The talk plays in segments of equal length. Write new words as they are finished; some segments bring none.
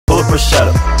a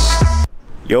bruschetta.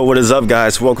 Yo, what is up,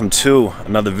 guys? Welcome to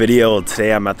another video.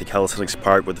 Today I'm at the Calisthenics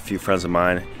park with a few friends of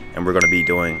mine, and we're gonna be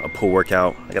doing a pull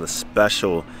workout. I got a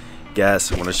special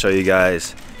guest I want to show you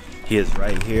guys. He is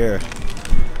right here.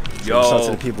 Yo, what's up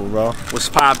to the people, bro? What's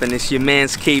poppin'? It's your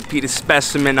man's KP, the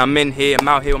Specimen. I'm in here. I'm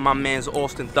out here with my man's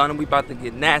Dunham. We about to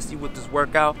get nasty with this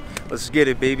workout. Let's get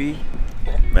it, baby.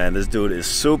 Man, this dude is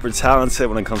super talented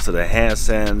when it comes to the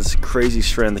handstands, crazy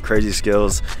strength, crazy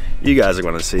skills. You guys are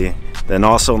gonna see. Then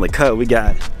also in the cut, we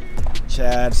got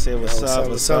Chad. Say what's up.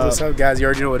 What's up, guys? You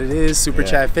already know what it is. Super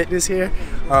Chad Fitness here.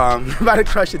 We're about to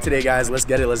crush it today, guys. Let's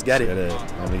get it. Let's get it.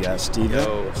 And we got Steven.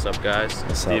 Yo, what's up, guys?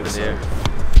 Steven here.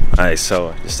 All right,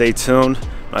 so just stay tuned.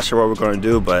 Not sure what we're gonna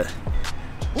do, but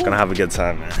we're gonna have a good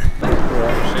time, man.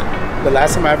 The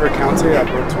last time I ever counted, I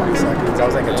broke 20 seconds. I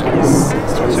was like at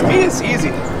 26, 27. To me, it's easy.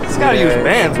 Just gotta use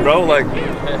bands, bro. Like,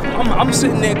 I'm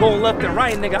sitting there going left and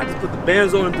right, nigga. I just put the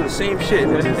bands on and do the same shit.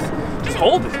 Just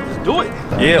hold it. Just do it.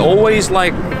 Yeah, always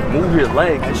like move your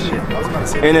legs and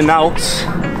shit. In and outs.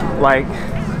 Like,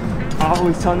 I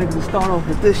always tell niggas to start off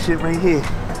with this shit right here.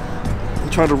 You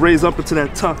try to raise up into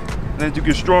that tuck. And as you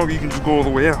get stronger, you can just go all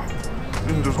the way out.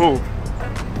 And just hold.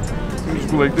 You just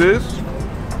go like this.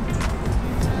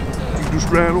 You do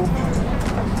straddle.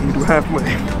 You do halfway.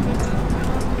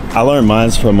 I learned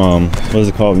mine's from what is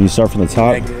it called when you start from the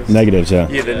top? Negatives, yeah.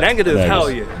 Yeah, the negatives, hell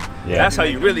yeah. Yeah. That's how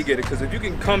you really get it. Because if you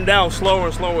can come down slower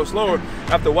and slower and slower,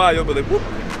 after a while you'll be like, whoop.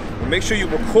 But make sure you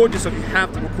record yourself. You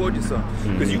have to record yourself.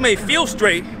 Because you may feel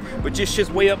straight, but your shit's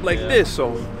way up like this.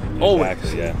 So always.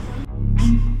 Exactly, yeah.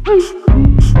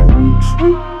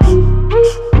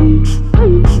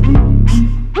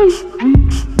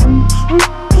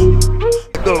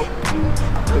 Go.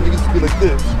 And you can be like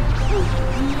this.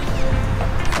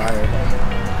 Fire.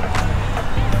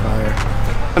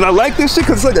 And I like this shit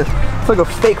because it's like a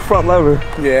fake front lever.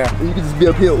 Yeah. And you can just be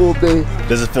up here all day.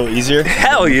 Does it feel easier?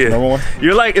 Hell yeah. Normal one?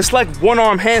 You're like, it's like one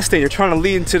arm handstand. You're trying to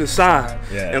lean to the side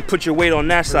Yeah. and put your weight on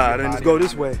that side and just go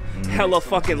this way. Hella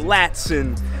fucking lats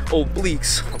and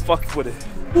obliques. I'm fucking with it.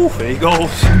 Ooh, there he goes.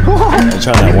 You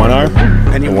try that one arm?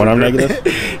 The one arm negative?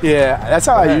 Yeah, that's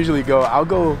how I usually go. I'll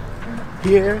go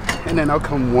here, and then I'll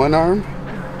come one arm,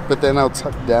 but then I'll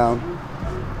tuck down.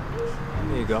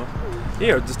 There you go.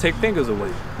 Here, just take fingers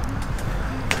away.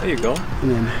 There you go.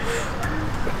 And then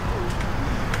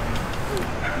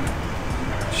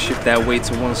shift that weight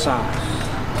to one side.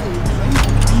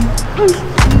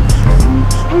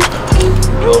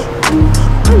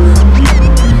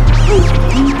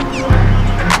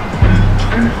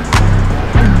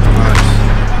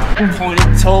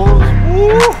 Pointed toes.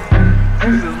 Woo!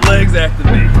 His legs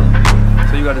activate.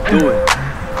 So you gotta do it.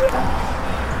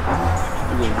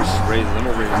 You're gonna just raise it. I'm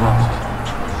gonna raise it up.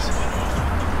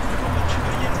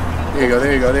 there you go,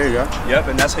 there you go, there you go. Yep,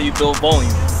 and that's how you build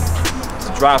volume. It's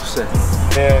a drop set.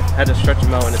 Yeah. I had to stretch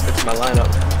them out and it fits my lineup.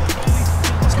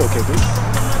 Let's go, KP.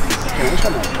 Okay, I'm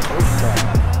trying to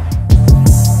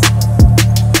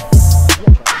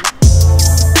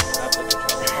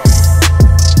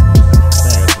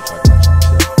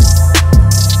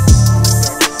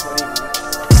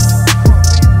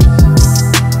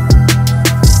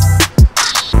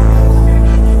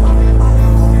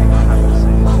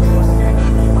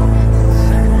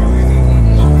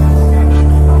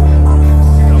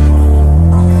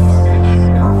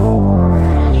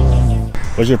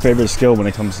What's your favorite skill when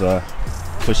it comes to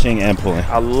pushing and pulling?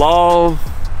 I love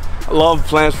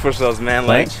planche push-ups, man.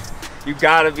 Like, you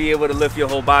gotta be able to lift your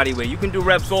whole body weight. You can do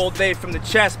reps all day from the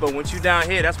chest, but once you're down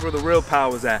here, that's where the real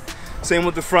power is at. Same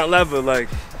with the front lever, like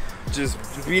just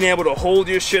being able to hold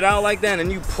your shit out like that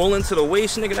and you pull into the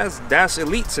waist, nigga, that's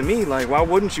elite to me. Like, why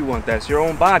wouldn't you want that? It's your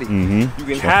own body. You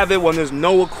can have it when there's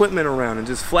no equipment around and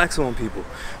just flex on people.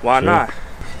 Why not?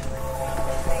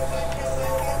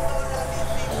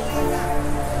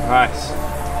 Nice.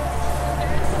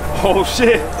 Oh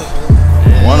shit.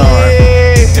 One arm.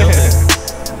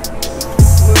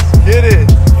 Let's get it.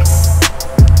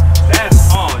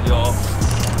 That's on, y'all.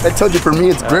 I told you, for me,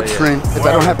 it's grip strength. If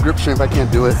I don't have grip strength, I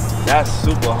can't do it. That's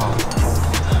super hard.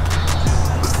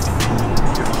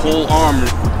 Your whole arm,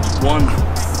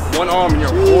 one arm in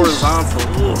your horizontal.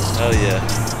 Hell yeah.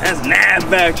 That's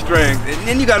nav back strength. And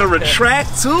then you gotta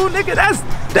retract too, nigga.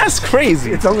 That's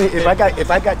crazy. It's only if I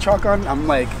got chalk on, I'm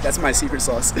like, that's my secret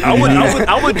sauce. I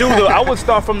would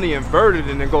start from the inverted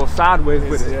and then go sideways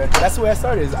with it. Yeah. That's the way I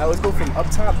started. Is I would go from up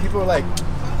top. People are like,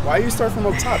 why you start from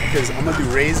up top? Because I'm gonna do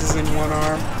raises in one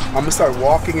arm. I'm gonna start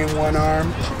walking in one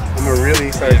arm. I'm gonna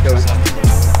really start killing.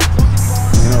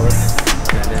 You know what?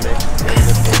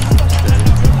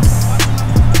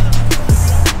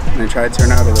 And then try to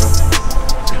turn out a little.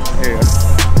 There you go.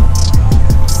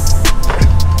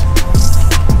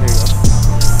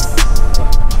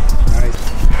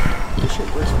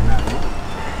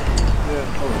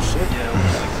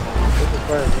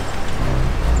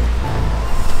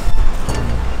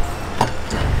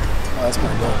 that's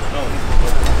my goal.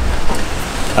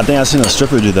 I think I've seen a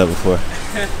stripper do that before.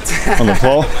 On the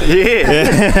pole? Yeah.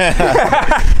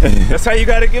 That's how you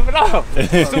gotta give it up.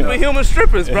 Superhuman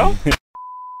strippers, bro.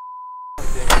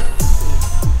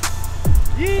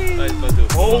 Yeah.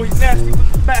 Oh, he's nasty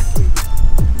with the back.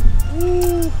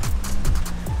 Ooh.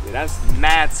 Yeah, that's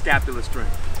mad scapular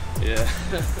strength. Yeah.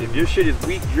 If your shit is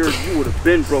weak, you would have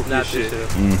been broke that shit.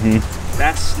 Mm-hmm.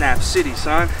 That's Snap City,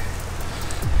 son.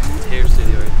 Hair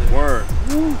City right there. Word.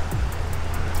 Woo.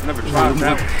 Never tried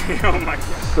that. Oh my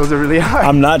god. Those are really hard.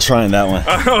 I'm not trying that one.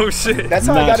 Oh shit. That's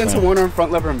how I got into one arm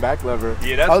front lever and back lever.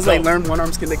 Yeah, that's I was like, dope. learn one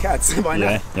arm skin to cats. Why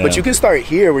not? Yeah. But you can start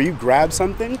here where you grab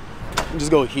something and just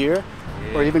go here,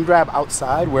 or even grab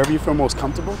outside wherever you feel most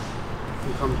comfortable.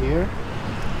 You come here.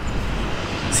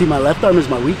 See, my left arm is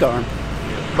my weak arm,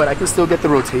 but I can still get the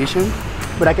rotation.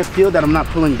 But I can feel that I'm not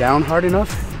pulling down hard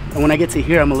enough. And when I get to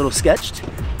here, I'm a little sketched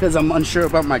because I'm unsure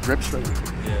about my grip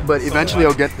strength. Yeah, but eventually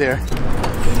I'll get there.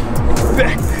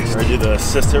 Or do the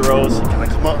assisted rows. Can I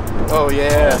come up? Oh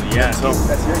yeah. Oh, yeah.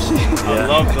 That's your shit. I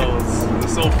love those. They're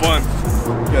so fun.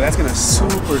 Yo, that's gonna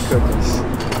super cook us.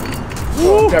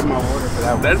 Oh, grab my water for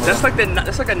that one. That's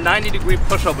like a 90-degree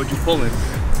push-up, but you pulling.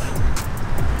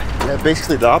 Yeah,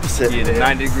 basically the opposite. Yeah, the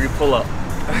 90-degree pull-up.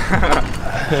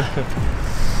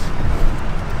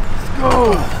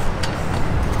 Go.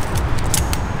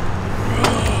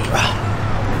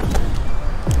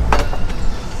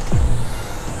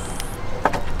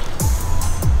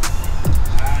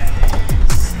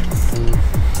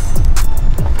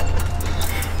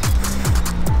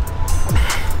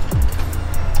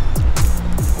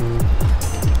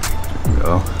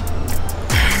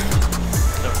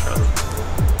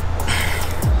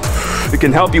 It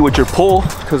can help you with your pull,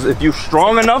 because if you're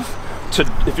strong enough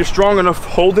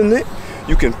holding it,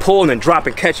 you can pull and then drop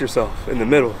and catch yourself in the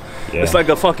middle. Yeah. It's like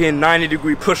a fucking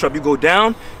 90-degree push-up. You go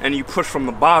down and you push from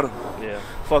the bottom. Yeah.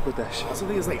 Fuck with that shit. I also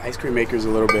think it's like ice cream makers a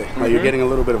little bit. Like you're getting a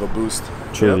little bit of a boost.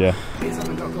 True, Yep. yeah.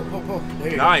 Go, pull, pull.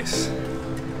 There you nice.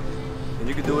 And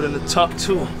you can do it in the tuck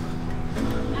too.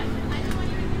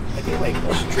 I think like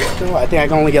strict though, I think I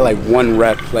can only get like one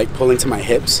rep, like pulling to my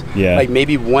hips. Yeah. Like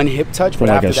maybe one hip touch, For but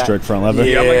like after a strict front lever?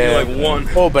 Yeah, I'm like one.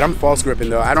 Oh, but I'm false gripping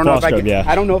though. I don't know if I can. Yeah.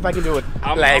 I don't know if I can do it.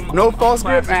 I'm no false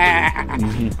grip.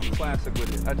 I'm classic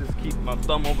with it. I just keep my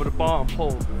thumb over the bar and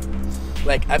pull.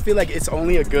 Like I feel like it's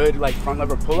only a good like front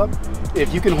lever pull up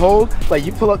if you can hold. Like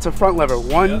you pull up to front lever,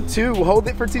 1, 2, hold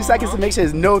it for 2 seconds to make sure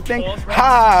there's no thing.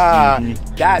 Ha!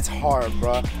 That's hard,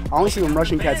 bro. I only see them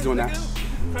Russian cats doing that.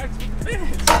 I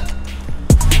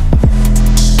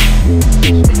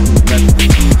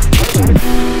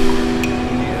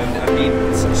need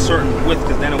a certain width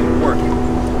because then it would work.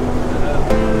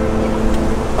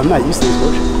 I'm not used to this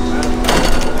motion.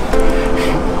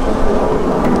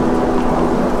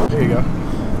 There you go.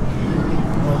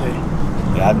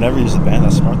 Yeah, I've never used a band.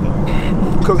 That's smart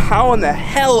though. Because how in the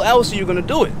hell else are you gonna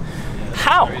do it?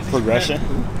 How? Progression.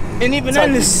 And even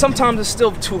then, sometimes it's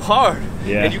still too hard.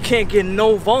 Yeah. And you can't get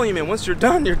no volume in. Once you're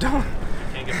done, you're done.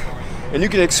 And you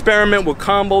can experiment with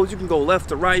combos. You can go left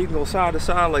to right. You can go side to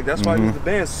side. Like that's why I use the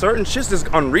bands. Certain shit's is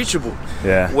unreachable.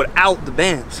 Yeah. Without the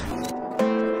bands.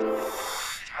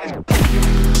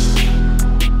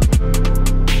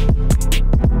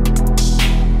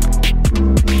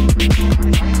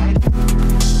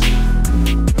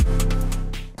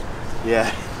 Yeah.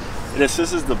 This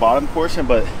is the bottom portion,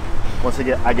 but once I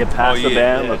get past the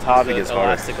band, the top it gets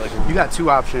harder. You got two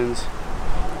options.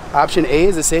 Option A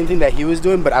is the same thing that he was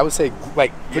doing, but I would say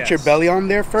like put your belly on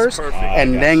there first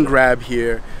and then grab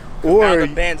here. Or now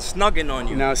the band's snugging on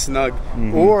you. Now snug.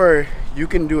 Or you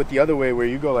can do it the other way where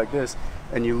you go like this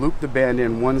and you loop the band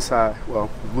in one side. Well,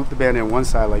 loop the band in one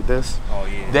side like this. Oh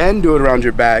yeah. Then do it around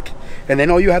your back. And then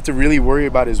all you have to really worry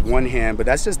about is one hand, but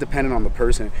that's just dependent on the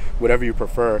person, whatever you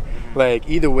prefer. Like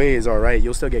either way is all right.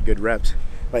 You'll still get good reps.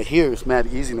 Like here, it's mad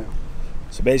easy now.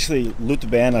 So basically, loop the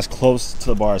band as close to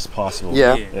the bar as possible.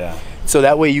 Yeah. Yeah. So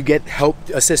that way you get help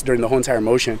assist during the whole entire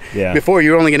motion. Yeah. Before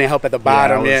you're only gonna help at the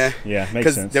bottom. Yeah,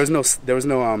 makes sense. Because there was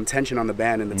no tension on the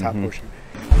band in the top portion.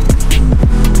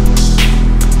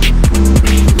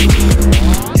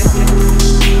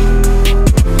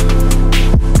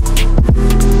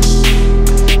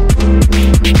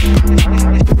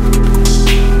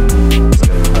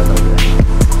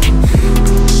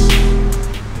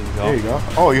 There you go.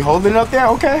 Oh, you holding it up there?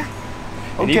 Okay.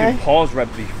 And even pause rep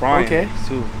be frying. Okay.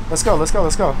 Too. Let's go. Let's go.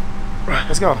 Let's go.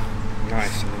 Let's go.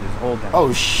 Nice. And then just hold that.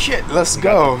 Oh shit. Let's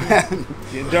go. The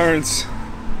endurance.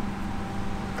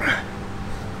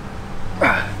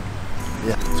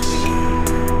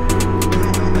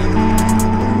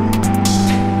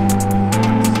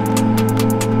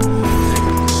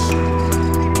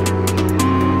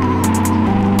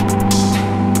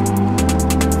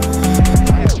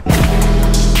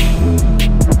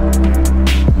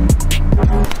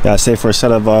 Gotta stay for a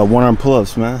set of one-arm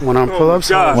pull-ups, man. One-arm pull-ups?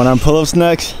 God. One-arm pull-ups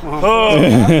next.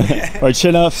 Or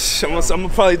chin-ups. I'm gonna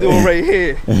probably do it right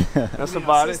here. That's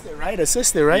about it. Right?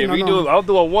 Assisted, right? Yeah, I'll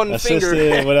do a one Assisted,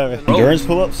 finger. whatever. Endurance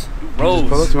pull-ups? Rows.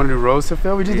 Pull-ups? You want to do rows to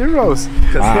Phil? We just did rows.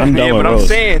 I'm done with but rows. I'm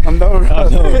saying, I'm done with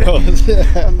rows.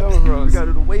 I'm done with we rows. gotta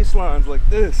do the waistlines like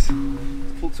this.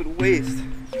 Pull to the waist.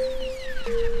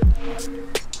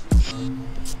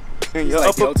 And your Like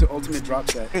upper, the ultimate drop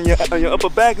set. and your upper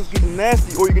back is getting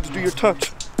nasty, or you can just do your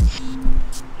touch.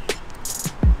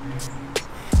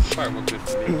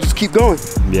 Just keep going.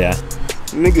 Yeah,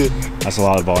 Nigga, that's a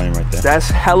lot of volume right there. that's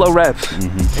hella reps.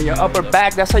 And your upper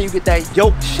back, that's how you get that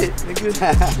yoke shit, nigga. You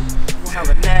don't have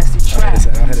a nasty trap.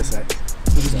 I'll hit a set.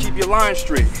 Just keep your line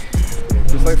straight.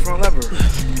 Just like front lever.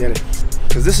 Get it.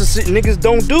 Cause this is shit niggas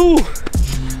don't do.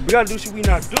 We gotta do shit we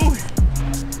not doing.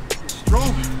 It's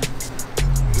strong.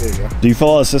 There you go. Do you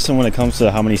follow a system when it comes to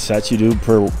how many sets you do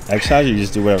per exercise, or you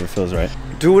just do whatever feels right?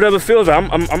 Do whatever feels right.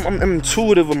 I'm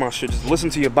intuitive with my shit. Just listen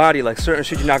to your body. Like certain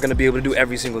shit you're not gonna be able to do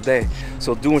every single day.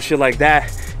 So doing shit like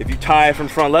that, if you tired from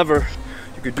front lever,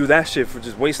 you could do that shit for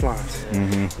just waistlines.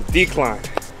 Decline.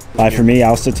 Like for me,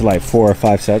 I'll stick to like 4 or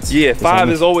 5 sets. Yeah, 5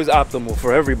 is always optimal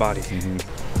for everybody.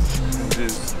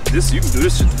 This you can do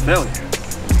this shit to failure.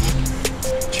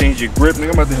 Change your grip, nigga.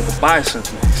 I'm about to hit the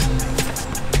biceps next.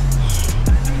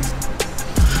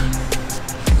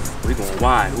 We going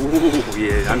wide. Ooh,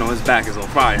 yeah, I know his back is on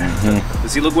fire. But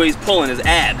see, look where he's pulling, his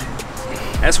ab.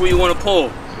 That's where you want to pull.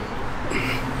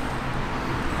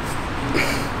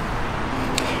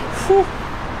 Whew.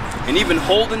 And even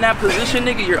holding that position,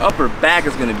 nigga, your upper back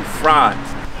is gonna be fried.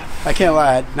 I can't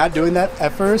lie, not doing that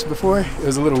at first before, it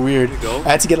was a little weird. There you go.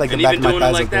 I had to get like And the back even of my doing it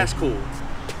thighs like up there. that's cool.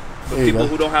 For There you people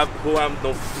go. who have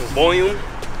no volume,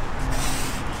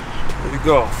 there you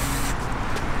go.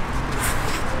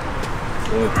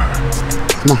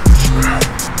 Come on.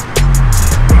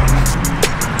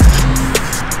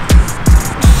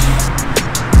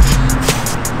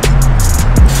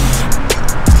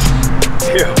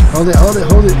 Yeah. Hold it, hold it,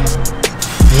 hold it.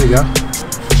 There you go.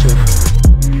 Shit.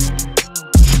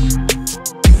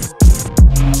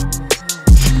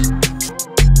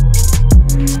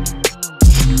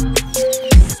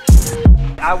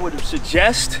 I would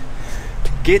suggest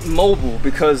get mobile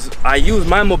because I use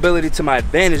my mobility to my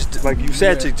advantage, like you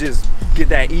said, to just get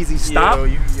that easy stop.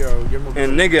 You're mobile.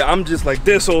 And nigga, I'm just like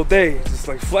this all day, just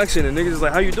like flexing, and niggas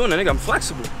like, how you doing that? Nigga, I'm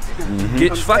flexible.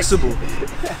 Get flexible.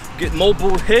 Get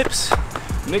mobile hips.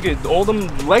 Nigga, all them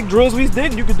leg drills we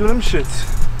did, you could do them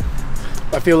shits.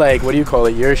 I feel like, what do you call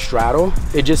it? Your straddle,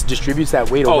 it just distributes that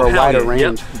weight over a hell wider yeah,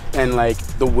 range. And like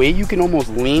the way you can almost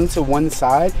lean to one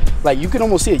side, like you can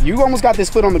almost see it. You almost got this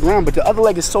foot on the ground, but the other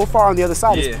leg is so far on the other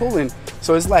side, it's pulling.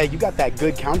 So it's like you got that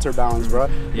good counterbalance, bro.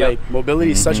 Like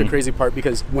mobility is such a crazy part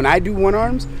because when I do one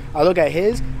arms, I look at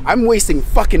his, I'm wasting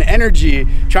fucking energy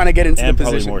trying to get into the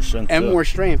position. More strength and too. more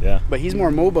strength. Yeah. But he's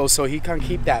more mobile, so he can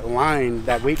keep that line,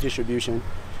 that weight distribution.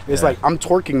 It's like I'm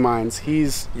torquing mines,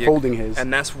 he's holding his.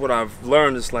 And that's what I've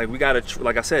learned. It's like we gotta,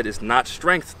 like I said, it's not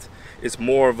strength. It's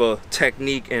more of a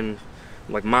technique and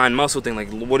like mind muscle thing. Like,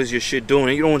 what is your shit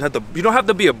doing? You don't have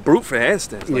to be a brute for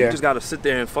handstands. Like, you just gotta sit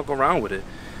there and fuck around with it.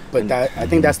 But that, I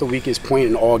think that's the weakest point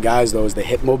in all guys though, is the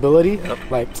hip mobility,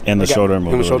 like and the shoulder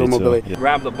mobility. And the shoulder mobility. Yeah.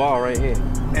 Grab the ball right here.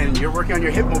 And you're working on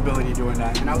your hip mobility doing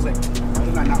that. And I was like, why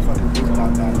did I not fucking think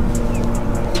about that?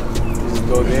 Just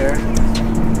go there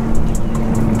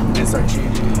and start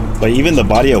changing. But even the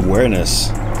body awareness,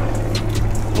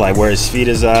 like where his feet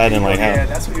is at, and like how. Yeah,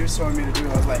 that's what you were showing me to do.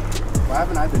 I was like, why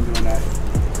haven't I been doing that?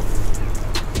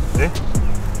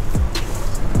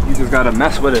 You just gotta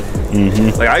mess with it.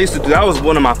 Like I used to do, that was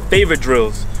one of my favorite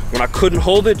drills. When I couldn't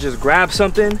hold it, just grab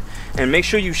something and make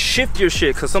sure you shift your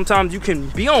shit, because sometimes you can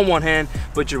be on one hand,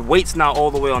 but your weight's not all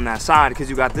the way on that side because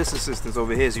you got this assistance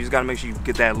over here. So you just gotta make sure you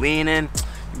get that lean in,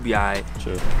 you'll be all right.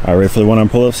 Sure. All right, ready for the one-arm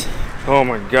pull-ups? Oh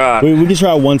my God. We can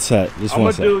try one set, just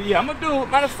one set. I'm gonna do,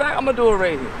 matter of fact, I'm gonna do it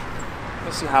right here.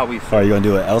 Let's see how we feel. All right, you gonna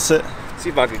do an L sit? See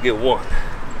if I could get one. All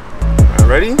right,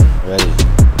 ready? Ready.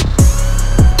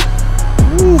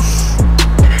 Oof.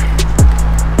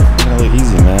 That look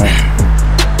easy, man.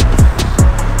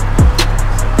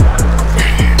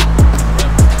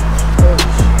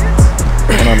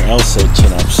 One-arm L sit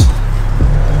chin-ups.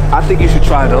 I think you should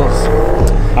try those.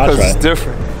 I'll try It's it.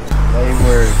 different. Light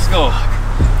work. Let's go.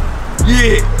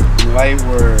 Yeah. Light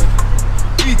work.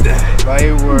 Eat that.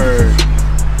 Light work.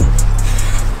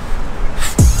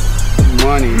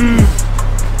 Money.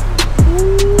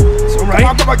 It's all right.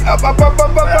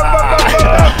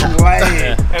 Light.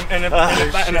 And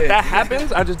if that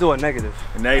happens, I just do a negative.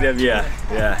 Negative, yeah.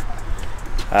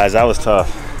 That was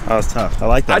tough. That was tough. I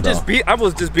like that. I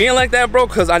was just being like that, bro,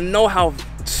 because I know how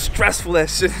stressful that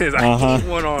shit is. I hate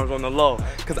one arms on the low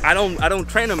because I don't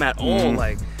train them at all.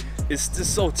 Like, it's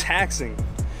just so taxing.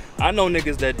 I know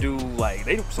niggas that do like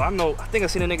I think I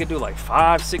seen a nigga do like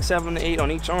 5, 6, 7, 8 on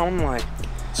each arm. I'm like,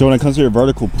 so when it comes to your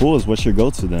vertical pulls, what's your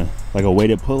go-to then? Like a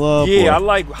weighted pull-up? Yeah, I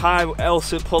like high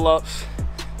L-sit pull-ups.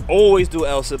 Always do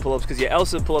L-sit pull-ups because your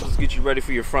L-sit pull-ups get you ready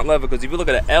for your front lever. Because if you look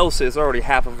at an L-sit, it's already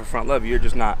half of a front lever. You're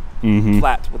just not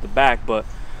flat with the back. But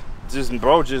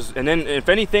and then if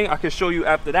anything, I can show you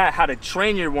after that how to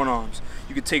train your one arms.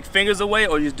 You can take fingers away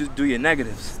or you just do your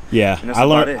negatives. Yeah,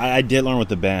 I did learn with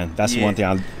the band. That's one thing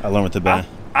I learned with the band.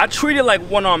 I treat it like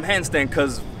one-arm handstand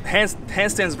because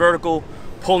handstand's vertical,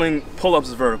 pull-ups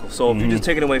is vertical. So if you're just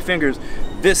taking away fingers,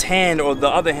 this hand or the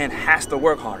other hand has to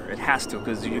work harder. It has to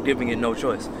because you're giving it no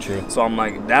choice. True. So I'm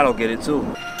like, that'll get it too.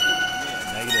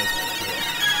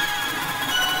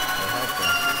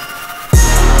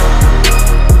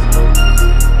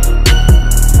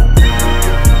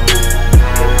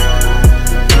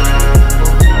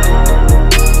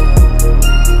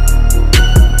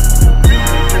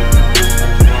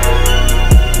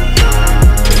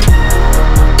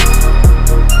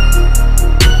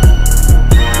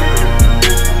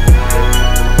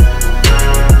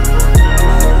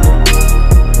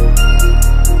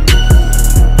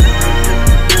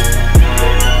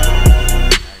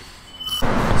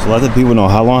 Let the people know,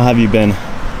 how long have you been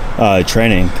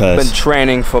training? I've been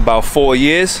training for about 4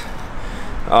 years.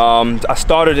 I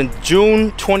started in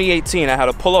June 2018. I had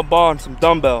a pull-up bar and some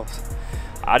dumbbells.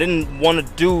 I didn't want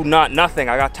to do nothing.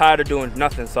 I got tired of doing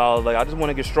nothing, so I was like, I just want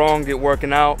to get strong, get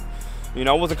working out. You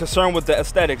know, I wasn't concerned with the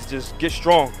aesthetics, just get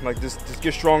strong. Like, just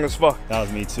get strong as fuck. That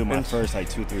was me too, my first like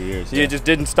 2-3 years. Yeah, just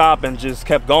didn't stop and just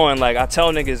kept going. Like, I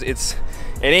tell niggas, it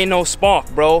ain't no spark,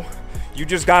 bro. You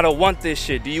just gotta want this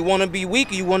shit. Do you want to be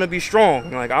weak or you want to be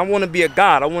strong? Like, I want to be a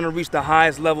god. I want to reach the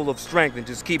highest level of strength and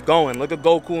just keep going. Look at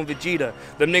Goku and Vegeta.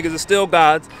 Them niggas are still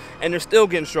gods and they're still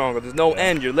getting stronger. There's no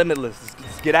end. You're limitless.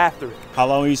 Just get after it. How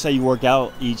long would you say you work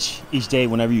out each day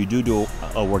whenever you do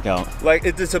a workout? Like,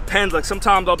 it just depends. Like,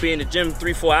 sometimes I'll be in the gym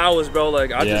 3-4 hours, bro.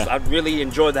 Like, I really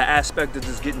enjoy the aspect of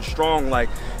just getting strong. Like,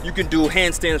 you can do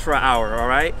handstands for an hour, all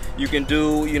right? You can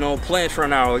do, you know, planche for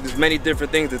an hour. Like, there's many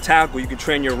different things to tackle. You can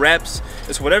train your reps.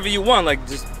 It's whatever you want. Like,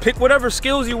 just pick whatever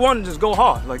skills you want and just go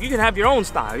hard. Like, you can have your own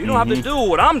style. You don't have to do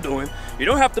what I'm doing. You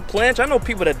don't have to planche. I know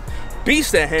people that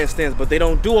beast at handstands, but they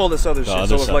don't do all this other shit.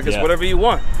 So it's like, it's whatever you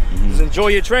want. Just enjoy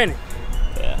your training.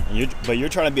 Yeah, but you're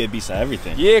trying to be a beast at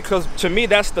everything. Yeah, because to me,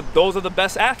 those are the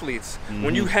best athletes.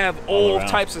 When you have all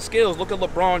types of skills. Look at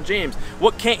LeBron James.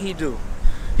 What can't he do?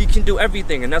 He can do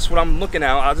everything, and that's what I'm looking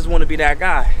at. I just want to be that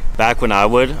guy. Back when I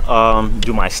would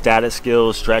do my static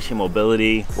skills, stretching,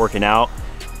 mobility, working out,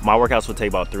 my workouts would take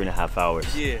about 3.5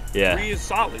 hours. Yeah. 3 is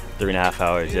solid. 3.5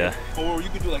 hours, yeah. Or you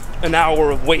could do like an hour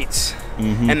of weights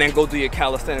and then go do your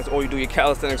calisthenics, or you do your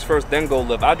calisthenics first, then go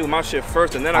lift. I do my shit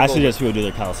first and then I go suggest people do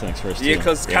their calisthenics first. Yeah,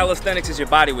 because calisthenics is your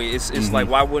body weight. It's like,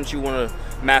 why wouldn't you want to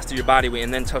master your body weight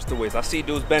and then touch the weights? I see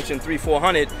dudes benching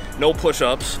 300-400, no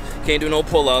push-ups, can't do no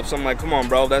pull-ups. I'm like, come on,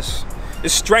 bro, it's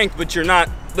strength, but you're not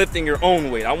lifting your own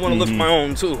weight. I want to lift my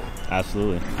own too.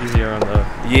 Absolutely. Easier on the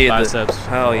biceps.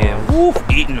 Hell yeah. Woo,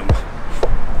 eating them.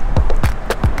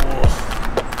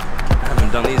 I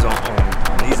haven't done these on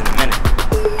these in a minute.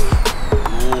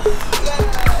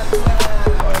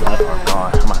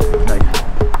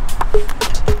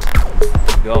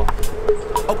 Go.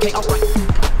 Okay, all right.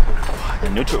 The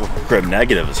neutral grip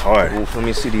negative is hard. Oof, let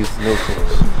me see these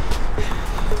neutrals.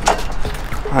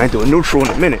 I ain't doing neutral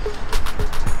in a minute.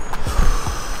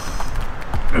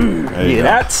 Yeah,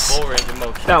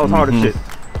 that was hard as shit.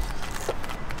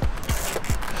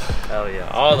 Hell yeah,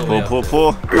 all the way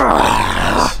pull.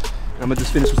 I'm gonna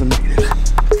just finish with some negatives.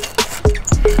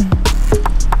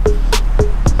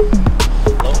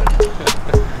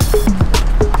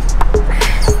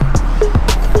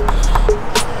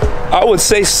 I would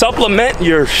say supplement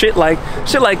your shit like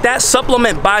that.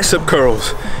 Supplement bicep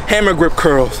curls, hammer grip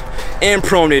curls, and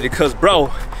pronated, because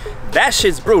bro, that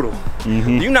shit's brutal.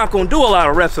 You're not gonna do a lot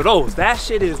of reps of those. That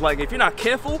shit is like, if you're not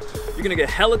careful, you're gonna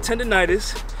get hella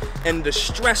tendinitis, and the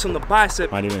stress on the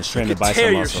bicep might even strain the bicep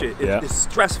tear muscle. Your shit. It's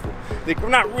stressful. Like, we're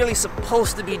not really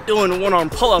supposed to be doing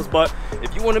one-arm pull-ups, but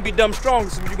if you want to be dumb strong,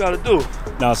 this is what you gotta do.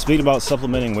 Now, speaking about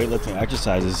supplementing weightlifting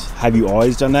exercises, have you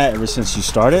always done that ever since you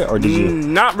started, or did you?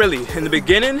 Not really. In the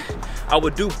beginning, I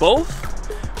would do both,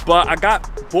 but I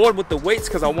got bored with the weights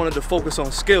because I wanted to focus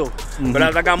on skill. But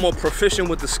as I got more proficient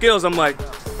with the skills, I'm like,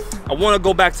 I want to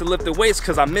go back to lifting weights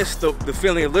because I miss the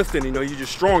feeling of lifting. You know, you're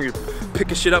just strong, you're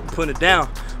picking shit up and putting it down,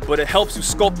 but it helps you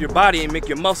sculpt your body and make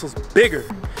your muscles bigger.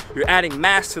 You're adding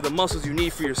mass to the muscles you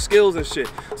need for your skills and shit.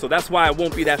 So that's why it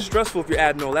won't be that stressful if you're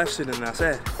adding all that shit in. I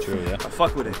said, true, yeah. I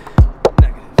fuck with it.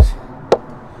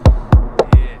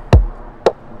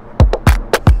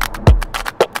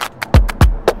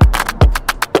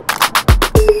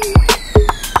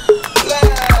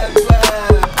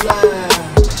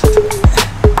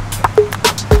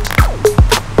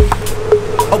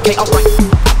 Okay, alright.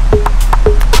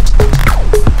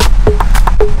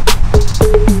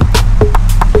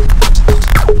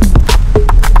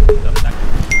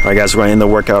 Alright guys, we're gonna end the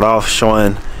workout off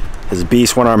showing his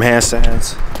beast one-arm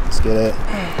handstands. Let's get it.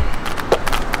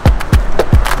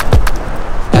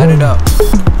 Add it up.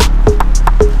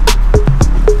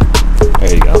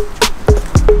 There you go.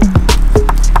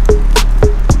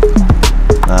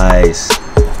 Nice.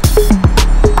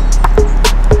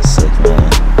 Sick,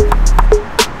 man.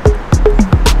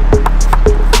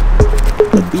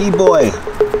 The B-boy.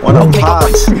 One of them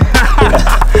pops.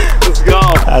 Let's go.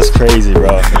 That's crazy,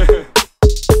 bro.